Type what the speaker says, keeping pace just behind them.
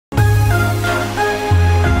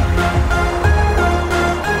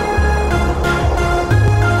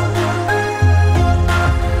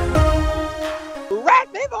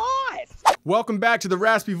Welcome back to the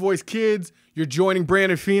Raspy Voice Kids. You're joining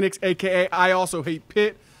Brandon Phoenix, a.k.a. I Also Hate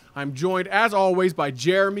Pitt. I'm joined, as always, by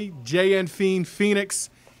Jeremy, JN Fiend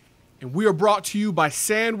Phoenix. And we are brought to you by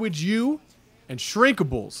Sandwich U and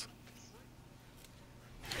Shrinkables.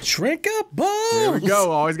 Shrinkables! There we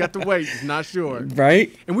go. Always got to wait. Not sure.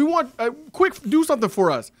 Right? And we want do something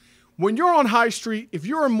for us. When you're on High Street, if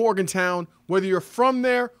you're in Morgantown, whether you're from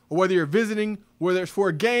there or whether you're visiting, whether it's for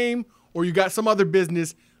a game or you got some other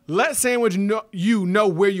business, let Sandwich U know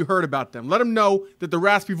where you heard about them. Let them know that the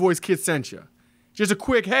Raspy Voice Kids sent you. Just a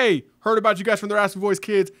quick, hey, heard about you guys from the Raspy Voice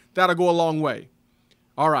Kids. That'll go a long way.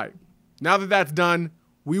 All right. Now that that's done,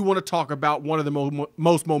 we want to talk about one of the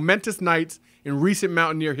most momentous nights in recent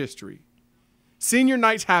Mountaineer history. Senior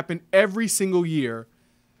nights happen every single year,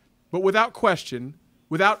 but without question,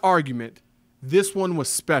 without argument, this one was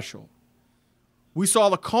special. We saw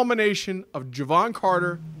the culmination of Jevon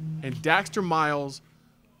Carter and Daxter Miles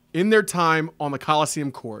in their time on the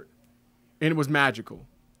Coliseum court, and it was magical.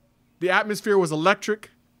 The atmosphere was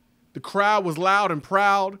electric. The crowd was loud and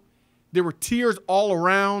proud. There were tears all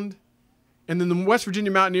around. And then the West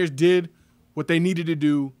Virginia Mountaineers did what they needed to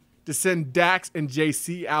do to send Dax and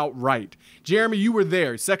JC out right. Jeremy, you were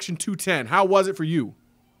there, Section 210. How was it for you?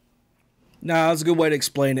 Nah, that's a good way to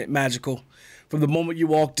explain it. Magical. From the moment you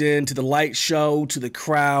walked in to the light show to the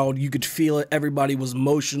crowd, you could feel it. Everybody was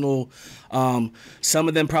emotional. Some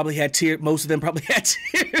of them probably had tears. Most of them probably had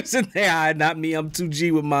tears in their eye. Not me. I'm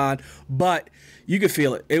 2G with mine. But you could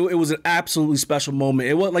feel it. It was an absolutely special moment.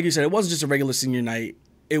 It was, like you said, it wasn't just a regular senior night.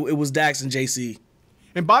 It was Dax and JC.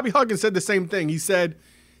 And Bobby Huggins said the same thing. He said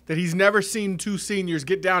that he's never seen two seniors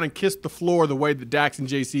get down and kiss the floor the way that Dax and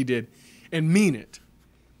JC did and mean it.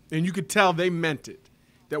 And you could tell they meant it.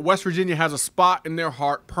 That West Virginia has a spot in their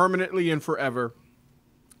heart permanently and forever.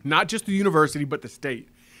 Not just the university, but the state.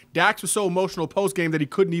 Dax was so emotional post-game that he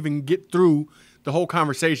couldn't even get through the whole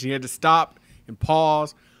conversation. He had to stop and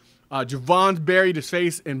pause. Jevon buried his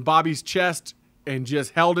face in Bobby's chest and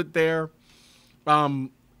just held it there. I'm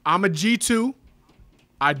a G2.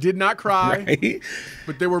 I did not cry, right?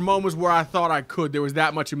 But there were moments where I thought I could. There was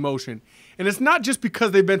that much emotion. And it's not just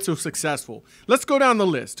because they've been so successful. Let's go down the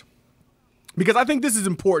list. Because I think this is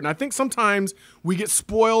important. I think sometimes we get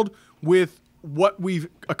spoiled with what we've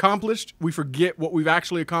accomplished. We forget what we've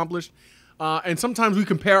actually accomplished. And sometimes we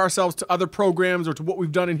compare ourselves to other programs or to what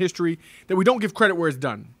we've done in history that we don't give credit where it's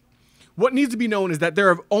done. What needs to be known is that there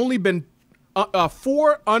have only been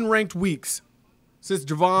 4 unranked weeks since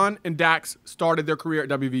Jevon and Dax started their career at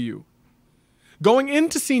WVU. Going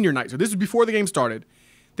into senior night, so this is before the game started,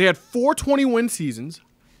 they had 4 20-win seasons.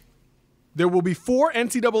 There will be 4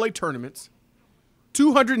 NCAA tournaments,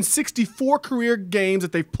 264 career games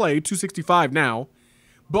that they've played, 265 now.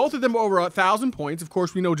 Both of them over 1,000 points. Of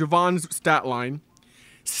course, we know Jevon's stat line.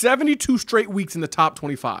 72 straight weeks in the top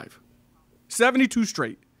 25. 72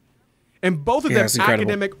 straight. And both of them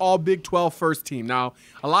academic all Big 12 first team. Now,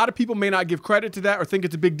 a lot of people may not give credit to that or think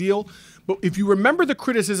it's a big deal. But if you remember the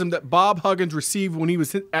criticism that Bob Huggins received when he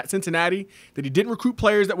was at Cincinnati, that he didn't recruit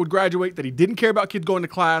players that would graduate, that he didn't care about kids going to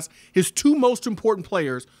class, his 2 most important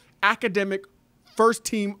players, academic first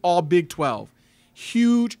team all Big 12.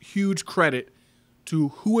 Huge, huge credit to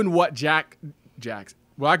who and what Jacks.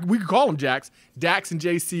 Well, we could call them Jacks. Dax and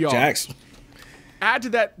JC are. Jacks. Add to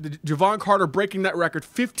that, Jevon Carter breaking that record,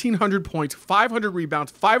 1,500 points, 500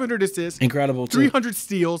 rebounds, 500 assists. Incredible, too. 300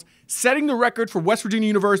 steals, setting the record for West Virginia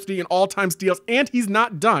University in all-time steals, and he's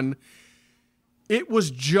not done. It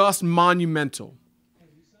was just monumental.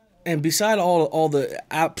 And beside all the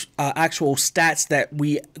actual stats that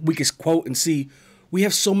we can quote and see, we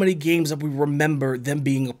have so many games that we remember them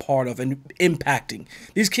being a part of and impacting.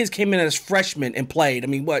 These kids came in as freshmen and played. I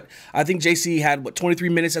mean, I think JC had, 23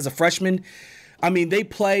 minutes as a freshman? I mean, they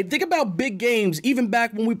played. Think about big games, even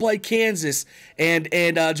back when we played Kansas and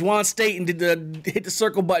Juwan State and hit the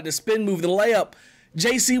circle button, the spin move, the layup.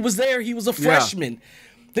 JC was there. He was a freshman. Yeah.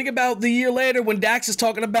 Think about the year later when Dax is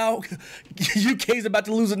talking about UK's about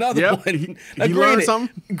to lose another one. He learned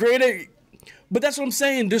something. Granted, but that's what I'm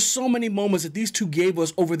saying. There's so many moments that these two gave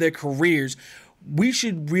us over their careers. We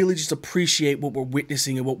should really just appreciate what we're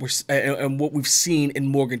witnessing and what we've seen in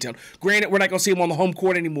Morgantown. Granted, we're not going to see them on the home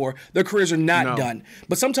court anymore. Their careers are not done.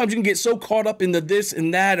 But sometimes you can get so caught up in the this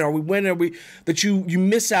and that, or we win, that you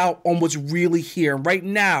miss out on what's really here. And right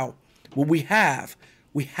now, what we have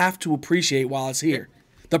to appreciate while it's here.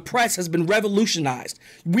 The press has been revolutionized.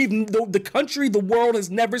 The country, the world has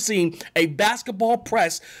never seen a basketball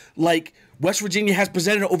press like West Virginia has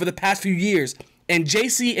presented over the past few years. And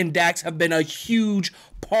JC and Dax have been a huge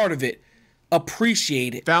part of it.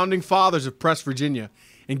 Appreciate it. Founding fathers of Press Virginia.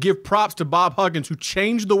 and give props to Bob Huggins, who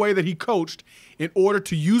changed the way that he coached in order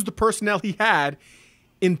to use the personnel he had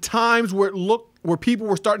in times where people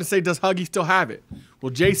were starting to say, does Huggy still have it?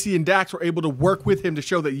 Well, JC and Dax were able to work with him to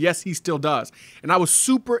show that, yes, he still does. And I was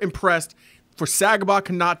super impressed for Sagaba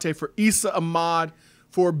Konate, for Issa Ahmad,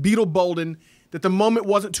 for Beetle Bolden, that the moment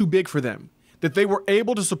wasn't too big for them, that they were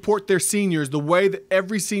able to support their seniors the way that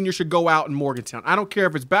every senior should go out in Morgantown. I don't care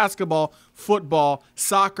if it's basketball, football,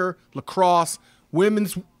 soccer, lacrosse,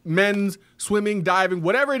 women's, men's, swimming, diving,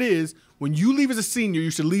 whatever it is, when you leave as a senior,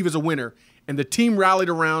 you should leave as a winner. And the team rallied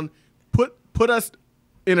around, put us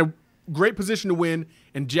in a great position to win,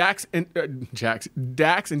 and Dax and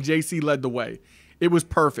JC led the way. It was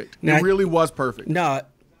perfect. It really was perfect. No,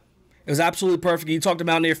 it was absolutely perfect. You talked to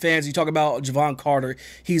Mountaineer fans. You talk about Jevon Carter.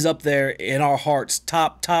 He's up there in our hearts,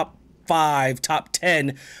 top 5, top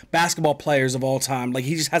 10 basketball players of all time. Like,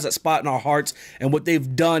 he just has that spot in our hearts, and what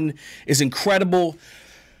they've done is incredible.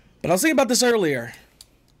 But I was thinking about this earlier.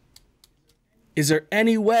 Is there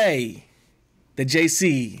any way that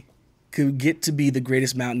JC could get to be the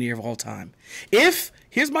greatest Mountaineer of all time?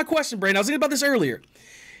 Here's my question, Brandon. I was thinking about this earlier.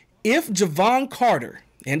 If Jevon Carter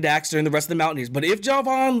and Daxter and the rest of the Mountaineers, but if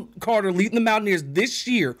Jevon Carter leading the Mountaineers this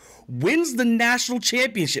year wins the national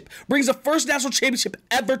championship, brings the first national championship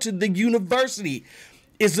ever to the university,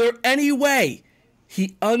 is there any way he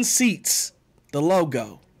unseats the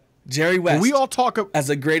logo, Jerry West, we all talk as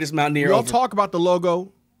the greatest Mountaineer We all talk about the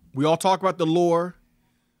logo. We all talk about the lore.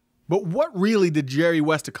 But what really did Jerry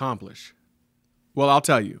West accomplish? Well, I'll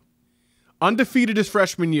tell you. Undefeated his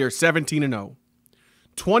freshman year, 17-0.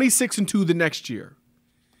 26-2 the next year.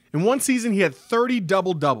 In one season, he had 30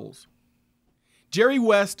 double-doubles. Jerry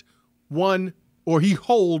West he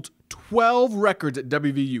holds 12 records at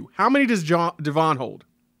WVU. How many does Jevon hold?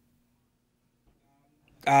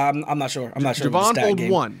 I'm not sure. Jevon holds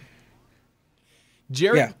 1.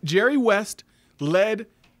 Jerry West led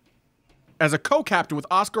as a co-captain with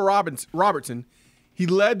Oscar Robertson. He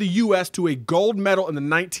led the U.S. to a gold medal in the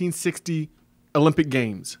 1960 Olympic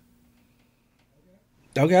Games.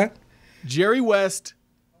 Okay. Jerry West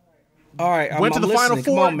went to the Final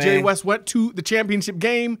Four. Jerry West went to the championship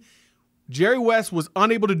game. Jerry West was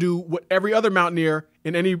unable to do what every other Mountaineer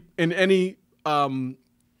in any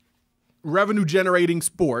revenue-generating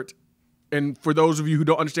sport, and for those of you who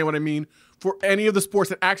don't understand what I mean, for any of the sports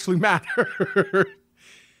that actually matter,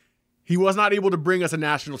 he was not able to bring us a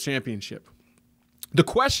national championship. The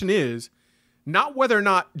question is not whether or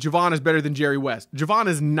not Jevon is better than Jerry West. Jevon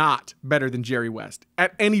is not better than Jerry West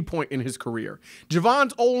at any point in his career.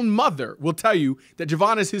 Jevon's own mother will tell you that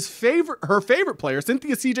Jevon is her favorite player.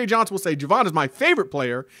 Cynthia C.J. Johnson will say Jevon is my favorite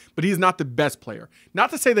player, but he's not the best player.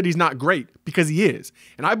 Not to say that he's not great, because he is.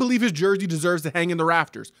 And I believe his jersey deserves to hang in the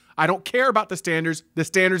rafters. I don't care about the standards. The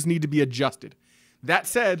standards need to be adjusted. That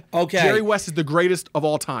said, Jerry West is the greatest of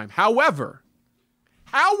all time. However,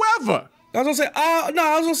 I was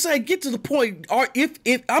gonna say, get to the point.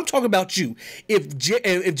 If I'm talking about you, if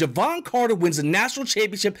Jevon Carter wins a national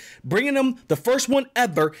championship, bringing him the first one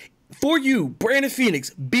ever for you, Brandon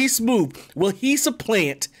Phoenix, be smooth. Will he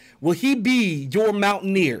supplant? Will he be your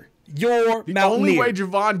Mountaineer? The only way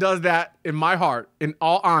Jevon does that, in my heart, in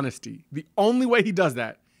all honesty, the only way he does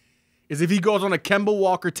that is if he goes on a Kemba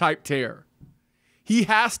Walker type tear. He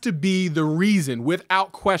has to be the reason,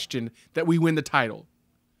 without question, that we win the title.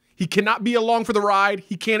 He cannot be along for the ride.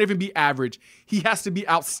 He can't even be average. He has to be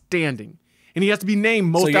outstanding. And he has to be named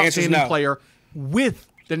most outstanding player with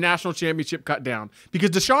the national championship cut down.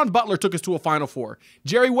 Because Deshaun Butler took us to a Final Four.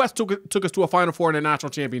 Jerry West took us to a Final Four and a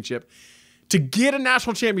national championship. To get a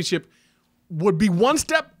national championship would be one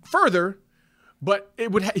step further, but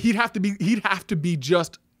he'd have to be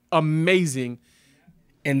just amazing.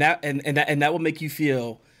 And that will make you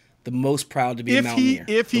feel the most proud to be a Mountaineer.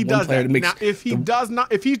 If we win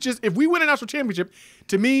a national championship,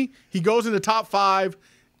 to me, he goes in the top 5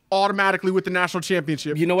 automatically with the national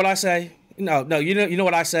championship. You know what I say? No, you know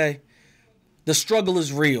what I say? The struggle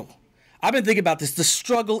is real. I've been thinking about this. The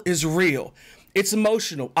struggle is real. It's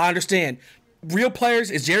emotional. I understand. Real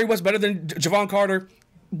players, is Jerry West better than Jevon Carter?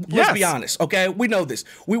 Let's be honest, okay? We know this.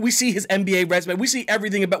 We see his NBA resume. We see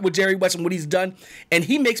everything about what Jerry West and what he's done, and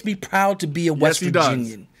he makes me proud to be a West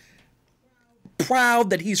Virginian.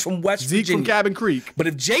 Proud that he's from West Virginia. Zeke from Cabin Creek. But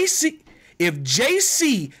if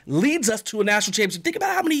JC leads us to a national championship, think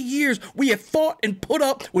about how many years we have fought and put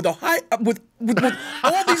up with with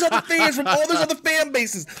all these other fans from all those other fan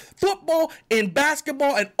bases, football and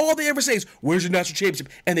basketball, and all they ever say is, "Where's your national championship?"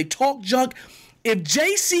 And they talk junk. If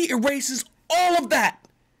JC erases all of that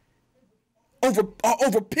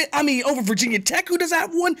over Virginia Tech, who does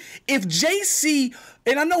have one. If JC,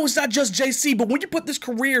 and I know it's not just JC, but when you put this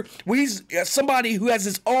career where he's somebody who has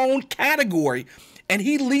his own category, and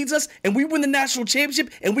he leads us, and we win the national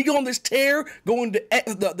championship, and we go on this tear, going to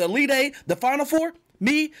the Elite Eight, the Final Four,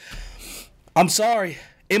 I'm sorry.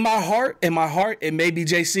 In my heart, it may be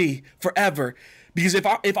JC forever. Because if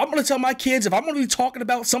I'm going to tell my kids, if I'm going to be talking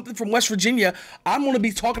about something from West Virginia, I'm going to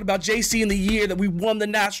be talking about JC in the year that we won the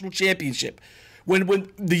national championship. When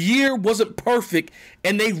the year wasn't perfect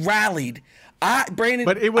and they rallied. Brandon,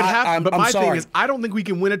 but it would happen. But my thing is, I don't think we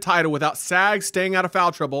can win a title without Sag staying out of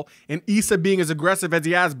foul trouble and Issa being as aggressive as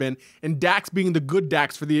he has been and Dax being the good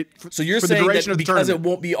Dax for the So you're saying that because it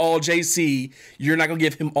won't be all JC, you're not going to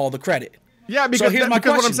give him all the credit. Yeah, because, here's my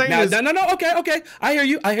question. What I'm saying is... No, okay. I hear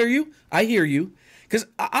you. Because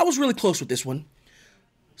I was really close with this one.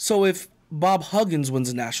 So if Bob Huggins wins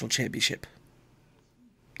a national championship,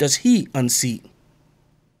 does he unseat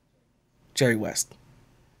Jerry West?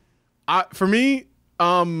 For me,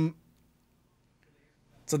 so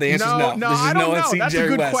the answer is no. No, I don't know. That's a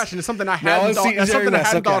good question. It's something I hadn't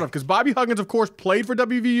thought of. Because Bobby Huggins, of course, played for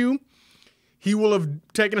WVU. He will have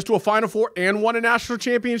taken us to a Final Four and won a national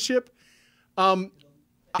championship.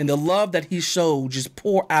 And the love that he showed just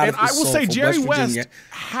pour out of his soul. And I will say Jerry West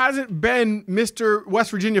hasn't been Mr.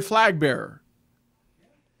 West Virginia flag bearer.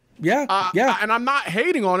 Yeah. And I'm not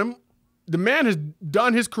hating on him. The man has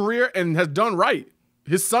done his career and has done right.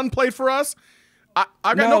 His son played for us. I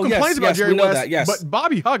got no complaints about Jerry West, but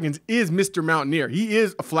Bobby Huggins is Mr. Mountaineer. He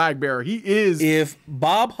is a flag bearer. He is. If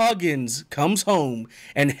Bob Huggins comes home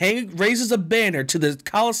and raises a banner to the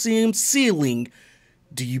Coliseum ceiling,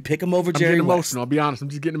 do you pick him over Jerry West? I'm getting emotional. I'll be honest. I'm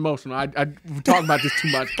just getting emotional. We talk about this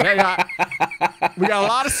too much. Okay? We got a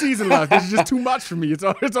lot of season left. This is just too much for me.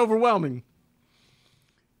 It's overwhelming.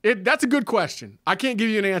 That's a good question. I can't give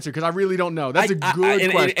you an answer because I really don't know. That's a good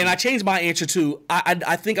question. And I changed my answer too.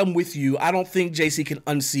 I think I'm with you. I don't think JC can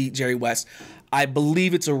unseat Jerry West. I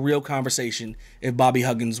believe it's a real conversation if Bobby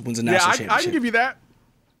Huggins wins a national championship. I can give you that.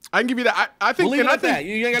 I think. Believe that.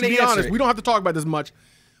 You ain't got to be honest, we don't have to talk about this much.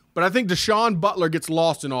 But I think Deshaun Butler gets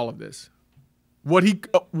lost in all of this. What he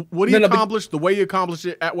accomplished, the way he accomplished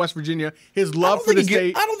it at West Virginia, his love for the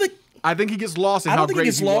state. I think he gets lost in how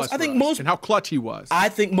great he was. And how clutch he was. I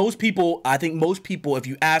think most people, if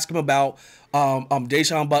you ask them about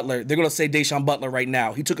Deshaun Butler, they're going to say Deshaun Butler right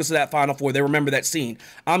now. He took us to that Final Four. They remember that scene.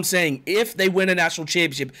 I'm saying if they win a national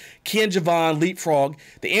championship, can Jevon leapfrog?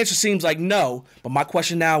 The answer seems like no. But my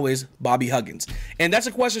question now is Bobby Huggins. And that's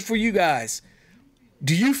a question for you guys.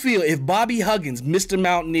 Do you feel if Bobby Huggins, Mr.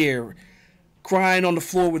 Mountaineer, crying on the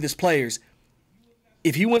floor with his players,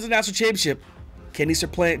 if he wins a national championship, can he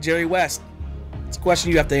supplant Jerry West? It's a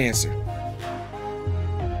question you have to answer.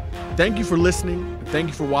 Thank you for listening, and thank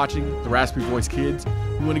you for watching the Raspy Voice Kids.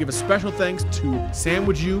 We want to give a special thanks to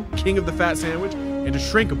Sandwich U, King of the Fat Sandwich, and to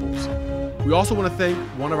Shrinkables. We also want to thank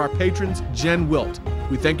one of our patrons, Jen Wilt.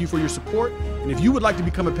 We thank you for your support, and if you would like to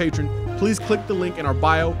become a patron, please click the link in our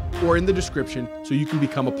bio or in the description so you can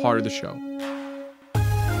become a part of the show.